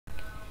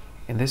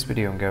In this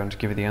video, I'm going to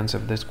give you the answer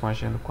of this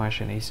question. The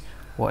question is,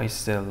 what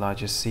is the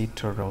largest sea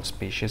turtle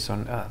species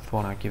on Earth?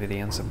 When I give you the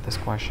answer of this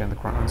question, the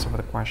correct answer for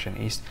the question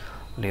is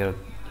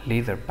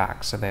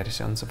leatherback. So that is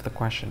the answer for the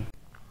question.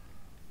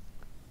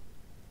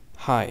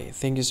 Hi,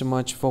 thank you so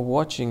much for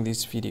watching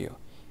this video.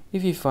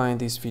 If you find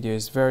this video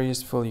is very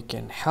useful, you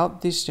can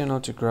help this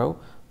channel to grow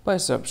by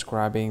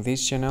subscribing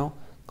this channel.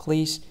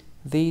 Click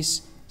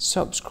this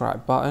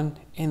subscribe button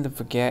and don't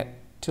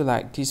forget to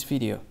like this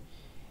video.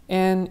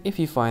 And if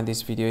you find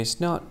this video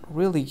is not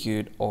really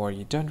good, or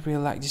you don't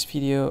really like this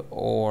video,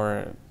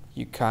 or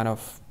you kind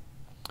of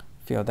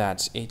feel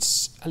that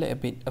it's a little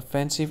bit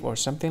offensive or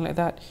something like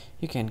that,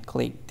 you can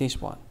click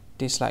this one,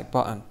 dislike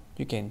button.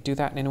 You can do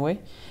that anyway.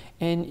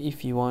 And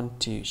if you want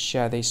to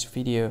share this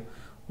video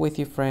with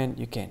your friend,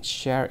 you can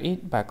share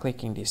it by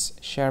clicking this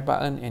share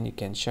button, and you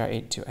can share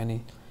it to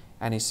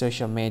any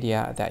social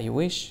media that you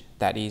wish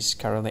that is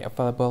currently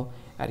available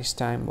at this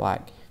time,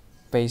 like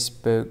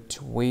Facebook,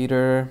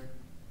 Twitter,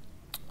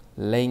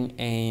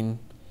 LinkedIn,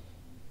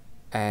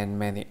 and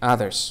many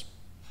others.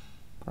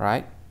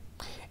 Right?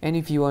 And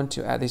if you want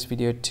to add this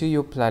video to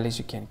your playlist,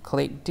 you can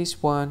click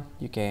this one.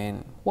 You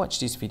can watch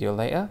this video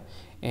later,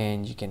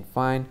 and you can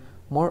find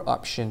more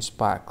options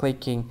by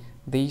clicking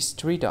these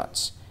three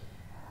dots.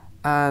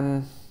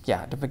 And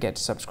yeah, don't forget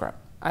to subscribe.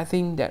 I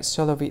think that's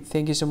all of it.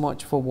 Thank you so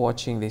much for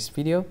watching this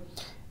video,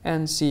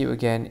 and see you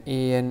again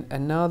in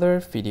another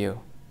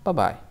video. Bye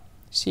bye.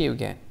 See you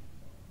again.